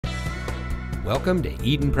Welcome to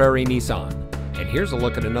Eden Prairie Nissan, and here's a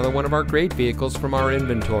look at another one of our great vehicles from our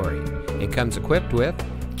inventory. It comes equipped with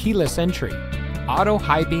keyless entry, auto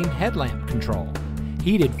high beam headlamp control,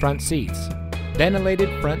 heated front seats,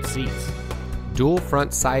 ventilated front seats, dual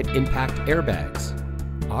front side impact airbags,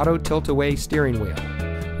 auto tilt-away steering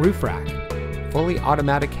wheel, roof rack, fully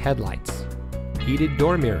automatic headlights, heated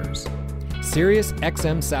door mirrors, Sirius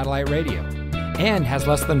XM satellite radio, and has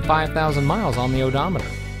less than 5,000 miles on the odometer.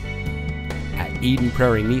 At Eden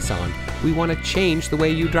Prairie Nissan, we want to change the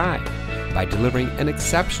way you drive by delivering an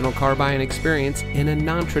exceptional car buying experience in a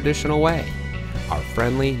non-traditional way. Our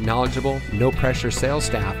friendly, knowledgeable, no-pressure sales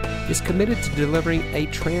staff is committed to delivering a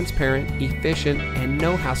transparent, efficient, and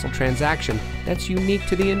no-hassle transaction that's unique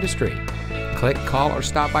to the industry. Click, call, or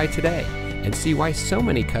stop by today and see why so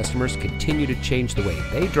many customers continue to change the way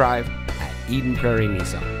they drive at Eden Prairie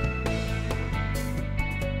Nissan.